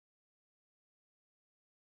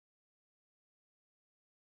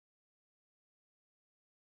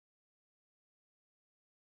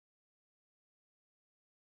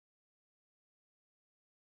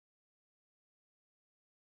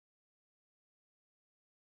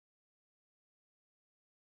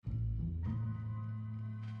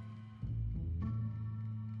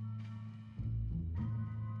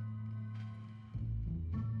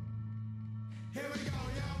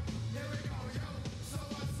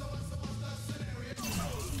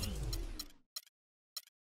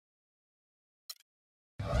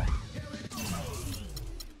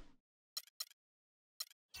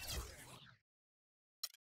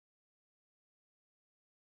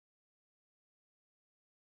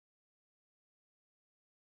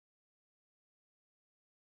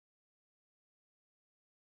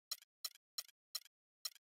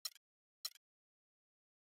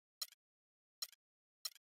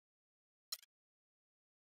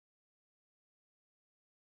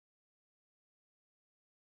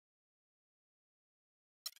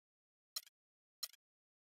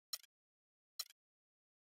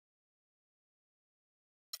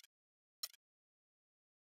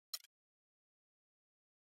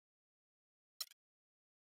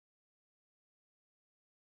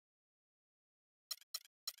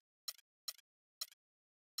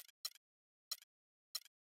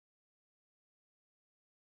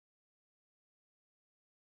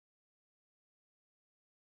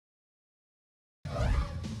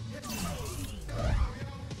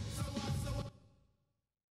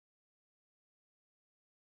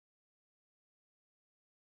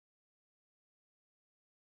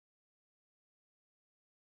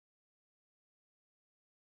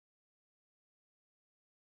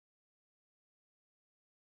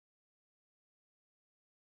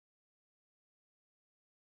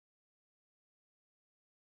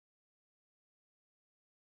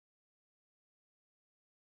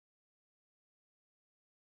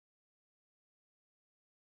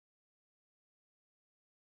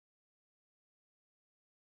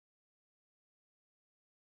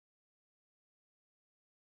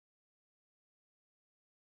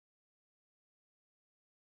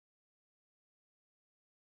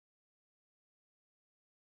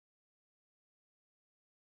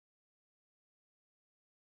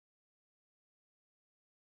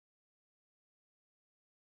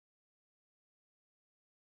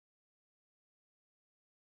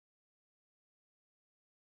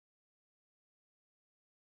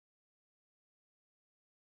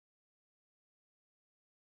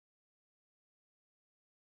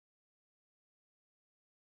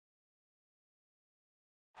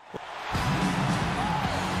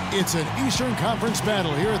It's an Eastern Conference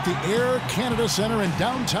battle here at the Air Canada Centre in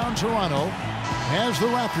downtown Toronto as the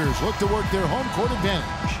Raptors look to work their home court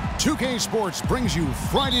advantage. 2K Sports brings you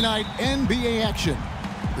Friday night NBA action.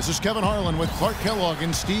 This is Kevin Harlan with Clark Kellogg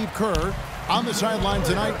and Steve Kerr. On the sideline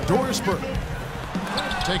tonight, Doris Burke.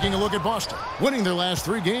 Taking a look at Boston, winning their last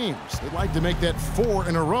 3 games. They'd like to make that 4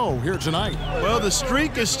 in a row here tonight. Well, the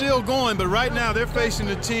streak is still going, but right now they're facing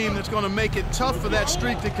a team that's going to make it tough for that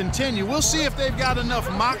streak to continue. We'll see if they've got enough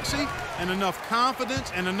moxie and enough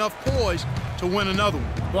confidence and enough poise to win another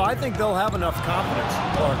one. Well, I think they'll have enough confidence,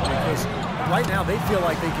 Clark, because right now they feel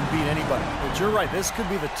like they can beat anybody. But you're right, this could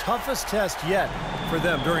be the toughest test yet for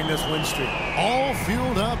them during this win streak. All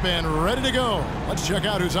fueled up and ready to go. Let's check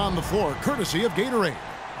out who's on the floor, courtesy of Gatorade.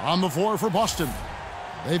 On the floor for Boston,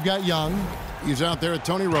 they've got Young. He's out there at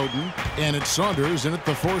Tony Roden, and it's Saunders in at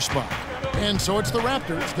the 4 spot. And so it's the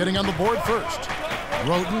Raptors getting on the board first.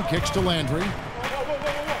 Roden kicks to Landry.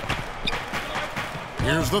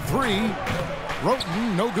 Here's the 3.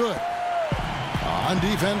 Roden, no good. On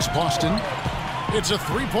defense, Boston. It's a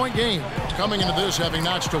 3-point game. Coming into this, having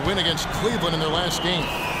notched a win against Cleveland in their last game.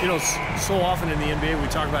 You know, so often in the NBA, we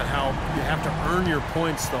talk about how you have to earn your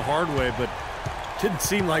points the hard way, but didn't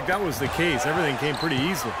seem like that was the case. Everything came pretty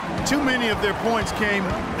easily. Too many of their points came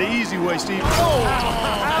the easy way, Steve. Oh!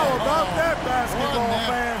 How about that basketball,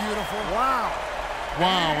 man? Beautiful. Wow.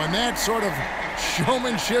 Wow, and that sort of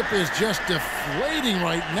showmanship is just deflating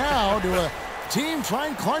right now to a team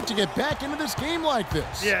trying, Clark, to get back into this game like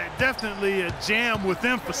this. Yeah, definitely a jam with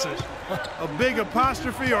emphasis. A big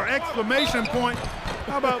apostrophe or exclamation point.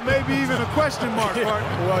 How about maybe even a question mark, Clark?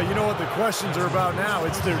 Well, you know what the questions are about now?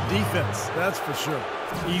 It's their defense, that's for sure.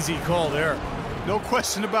 Easy call there. No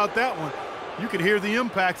question about that one. You could hear the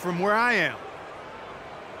impact from where I am.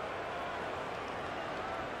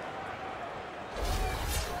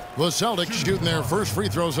 The Celtics shooting their first free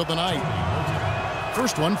throws of the night.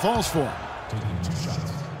 First one falls for him.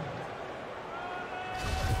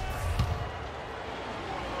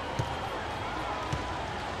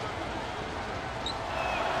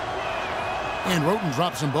 And Roten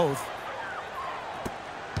drops them both.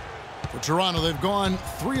 For Toronto, they've gone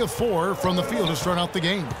 3 of 4 from the field to start out the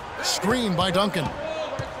game. Screen by Duncan.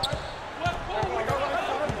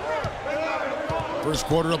 First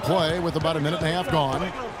quarter of play with about 1.5 minutes gone.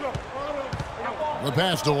 The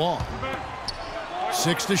pass to Long.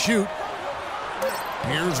 6 to shoot.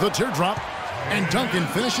 Here's the teardrop. And Duncan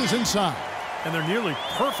finishes inside. And they're nearly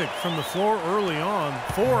perfect from the floor early on.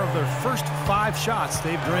 4 of their first 5 shots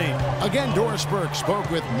they've drained. Again, Doris Burke spoke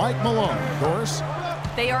with Mike Malone. Doris?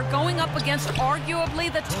 They are going up against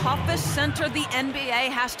arguably the toughest center the NBA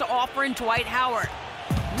has to offer in Dwight Howard.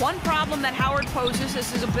 One problem that Howard poses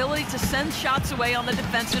is his ability to send shots away on the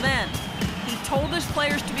defensive end. He told his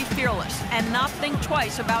players to be fearless and not think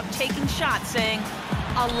twice about taking shots, saying,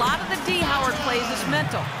 a lot of the D Howard plays is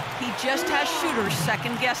mental. He just has shooters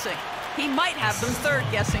second-guessing. He might have them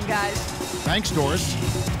third-guessing, guys. Thanks, Doris.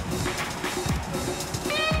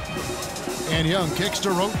 And Young kicks to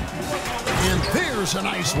Roten. And there's a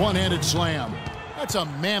nice one-handed slam. That's a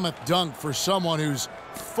mammoth dunk for someone who's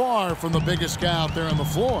far from the biggest guy out there on the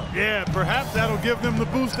floor. Yeah, perhaps that'll give them the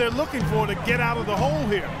boost they're looking for to get out of the hole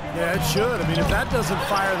here. Yeah, it should. I mean, if that doesn't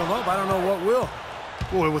fire them up, I don't know what will.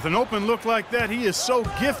 Boy, with an open look like that, he is so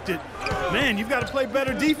gifted. Man, you've got to play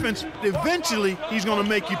better defense. Eventually, he's going to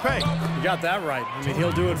make you pay. You got that right. I mean,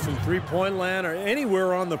 he'll do it from three-point land or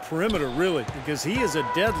anywhere on the perimeter, really, because he is a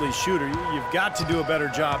deadly shooter. You've got to do a better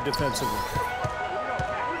job defensively.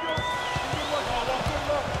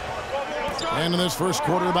 And in this first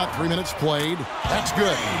quarter, about 3 minutes played. That's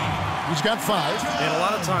good. He's got 5. And a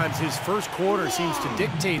lot of times, his first quarter seems to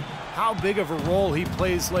dictate how big of a role he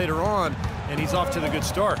plays later on, and he's off to the good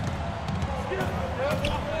start.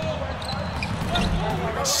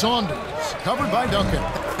 Saunders, covered by Duncan.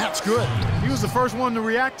 That's good. He was the first one to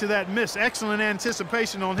react to that miss. Excellent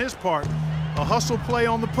anticipation on his part. A hustle play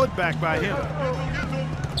on the putback by him.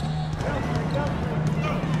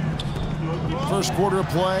 First quarter of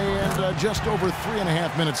play and just over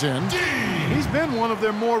 3.5 minutes in. He's been one of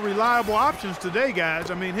their more reliable options today, guys.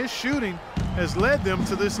 I mean, his shooting has led them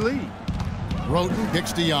to this lead. Roten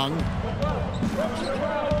kicks to Young.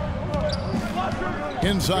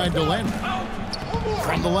 Inside to Landry.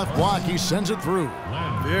 From the left block, he sends it through.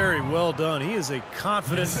 Very well done. He is a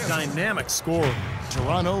confident, dynamic scorer.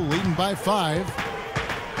 Toronto leading by 5.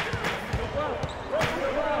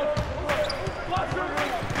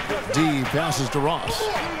 D passes to Ross.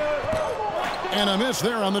 And a miss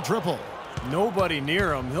there on the triple. Nobody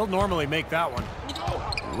near him. He'll normally make that one.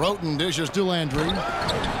 Roten dishes to Landry.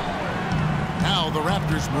 Now the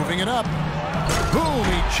Raptors moving it up. Boom,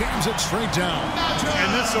 he jams it straight down.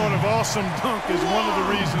 And this sort of awesome dunk is one of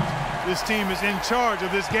the reasons this team is in charge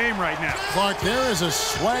of this game right now. Clark, there is a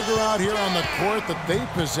swagger out here on the court that they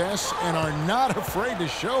possess and are not afraid to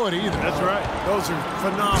show it either. That's right. Those are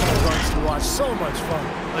phenomenal dunks to watch. So much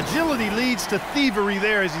fun. Agility leads to thievery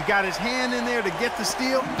there as he got his hand in there to get the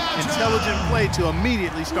steal. Intelligent play to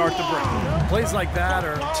immediately start the break. Plays like that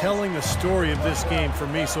are telling the story of this game for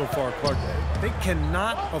me so far, Clark. They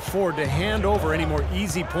cannot afford to hand over any more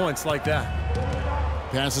easy points like that.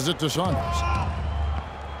 Passes it to Saunders.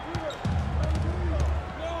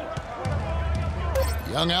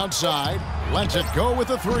 Young outside, lets it go with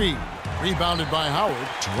the 3. Rebounded by Howard.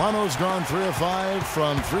 Toronto's gone 3 of 5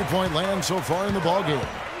 from three-point land so far in the ballgame.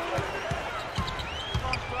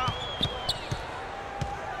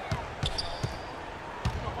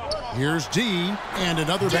 Here's D, and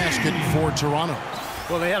another basket for Toronto.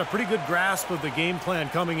 Well, they had a pretty good grasp of the game plan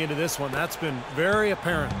coming into this one. That's been very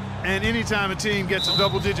apparent. And anytime a team gets a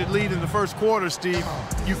double-digit lead in the first quarter, Steve,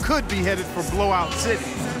 you could be headed for blowout city.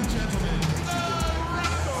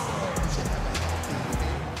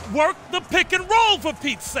 Work the pick and roll, for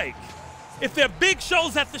Pete's sake. If they're big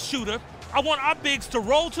shows at the shooter, I want our bigs to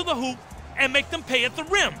roll to the hoop and make them pay at the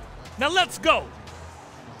rim. Now let's go.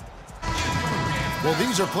 Well,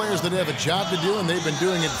 these are players that have a job to do, and they've been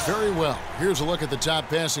doing it very well. Here's a look at the top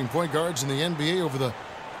passing point guards in the NBA over the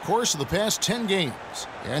course of the past 10 games.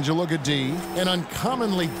 And you look at D, an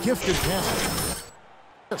uncommonly gifted passer.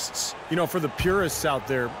 You know, for the purists out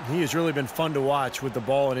there, he has really been fun to watch with the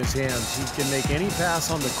ball in his hands. He can make any pass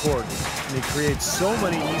on the court, and he creates so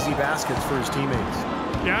many easy baskets for his teammates.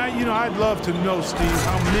 Yeah, you know, I'd love to know, Steve,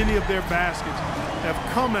 how many of their baskets have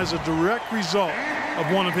come as a direct result of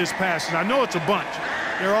one of his passes. I know it's a bunch.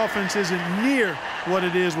 Their offense isn't near what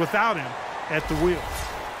it is without him at the wheel.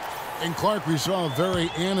 And Clark, we saw a very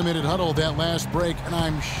animated huddle that last break, and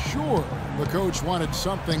I'm sure the coach wanted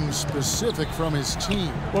something specific from his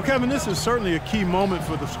team. Well, Kevin, this is certainly a key moment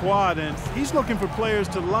for the squad, and he's looking for players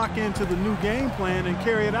to lock into the new game plan and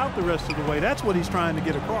carry it out the rest of the way. That's what he's trying to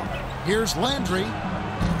get across. Here's Landry.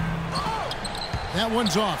 That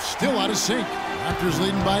one's off, still out of sync. Raptors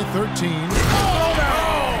leading by 13. Oh,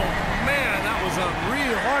 man, that was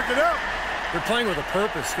unreal. Mark it up. They're playing with a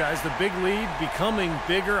purpose, guys. The big lead becoming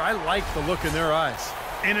bigger. I like the look in their eyes.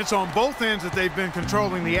 And it's on both ends that they've been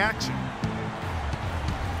controlling the action.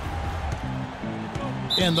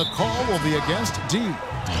 And the call will be against D.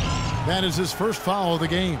 That is his first foul of the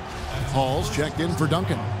game. Hall's checked in for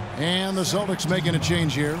Duncan. And the Celtics making a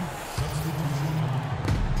change here.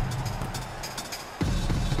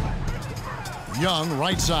 Young,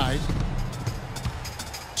 right side.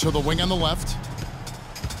 To the wing on the left.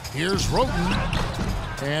 Here's Roten.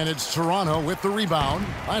 And it's Toronto with the rebound.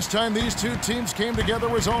 Last time these two teams came together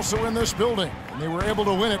was also in this building. And they were able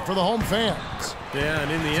to win it for the home fans. Yeah,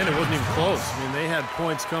 and in the end, it wasn't even close. I mean, they had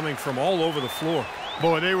points coming from all over the floor.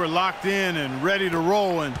 Boy, they were locked in and ready to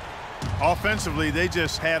roll. And offensively, they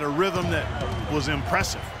just had a rhythm that was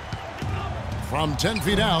impressive. From 10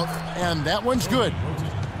 feet out, and that one's good.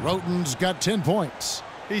 Roten's got 10 points.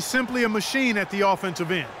 He's simply a machine at the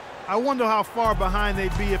offensive end. I wonder how far behind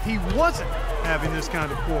they'd be if he wasn't having this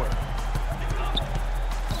kind of quarter.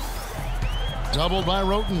 Doubled by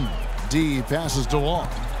Roten. D passes to Wall.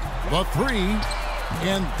 The three,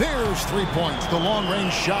 and there's 3 points. The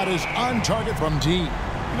long-range shot is on target from D.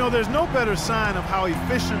 You know, there's no better sign of how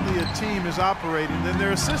efficiently a team is operating than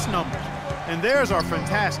their assist numbers. And theirs are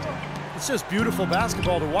fantastic. It's just beautiful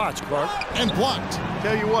basketball to watch, Clark. And blocked.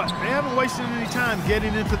 Tell you what, they haven't wasted any time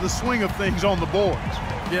getting into the swing of things on the boards.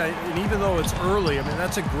 Yeah, and even though it's early, I mean,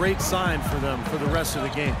 that's a great sign for them for the rest of the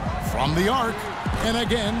game. From the arc, and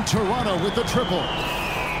again, Toronto with the triple.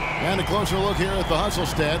 And a closer look here at the hustle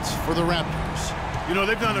stats for the Raptors. You know,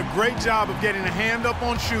 they've done a great job of getting a hand up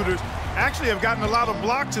on shooters. Actually have gotten a lot of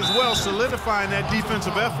blocks as well, solidifying that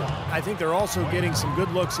defensive effort. I think they're also getting some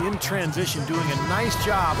good looks in transition, doing a nice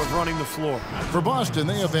job of running the floor. For Boston,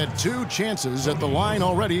 they have had 2 chances at the line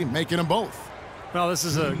already, making them both. Well, this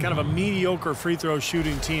is a kind of a mediocre free throw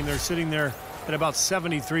shooting team. They're sitting there at about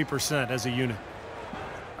 73% as a unit.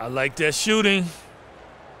 I like that shooting.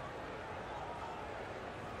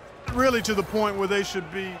 Really to the point where they should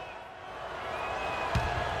be.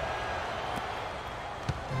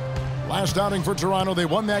 Last outing for Toronto, they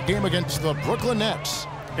won that game against the Brooklyn Nets.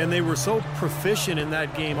 And they were so proficient in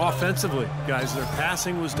that game offensively, guys. Their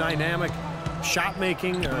passing was dynamic, shot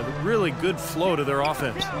making, really good flow to their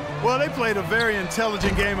offense. Well, they played a very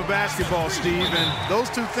intelligent game of basketball, Steve, and those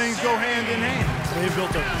two things go hand in hand. They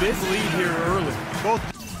built a big lead here early. Both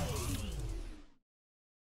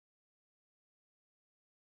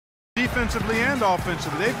defensively and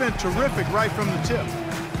offensively, they've been terrific right from the tip.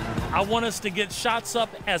 I want us to get shots up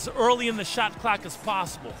as early in the shot clock as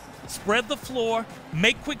possible. Spread the floor,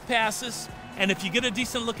 make quick passes, and if you get a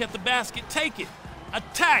decent look at the basket, take it.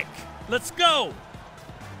 Attack. Let's go.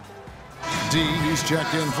 D, he's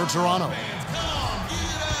checked in for Toronto.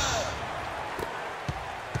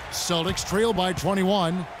 Celtics trail by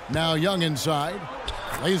 21. Now Young inside.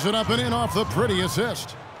 Lays it up and in off the pretty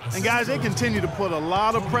assist. And guys, they continue to put a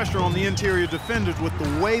lot of pressure on the interior defenders with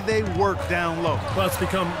the way they work down low. Well, it's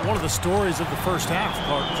become one of the stories of the first half,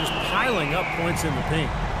 Clark, just piling up points in the paint.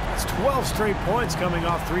 It's 12 straight points coming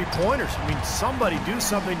off three-pointers. I mean, somebody do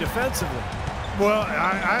something defensively. Well,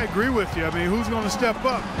 I agree with you. I mean, who's going to step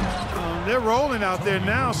up? They're rolling out there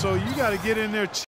now, so you got to get in there.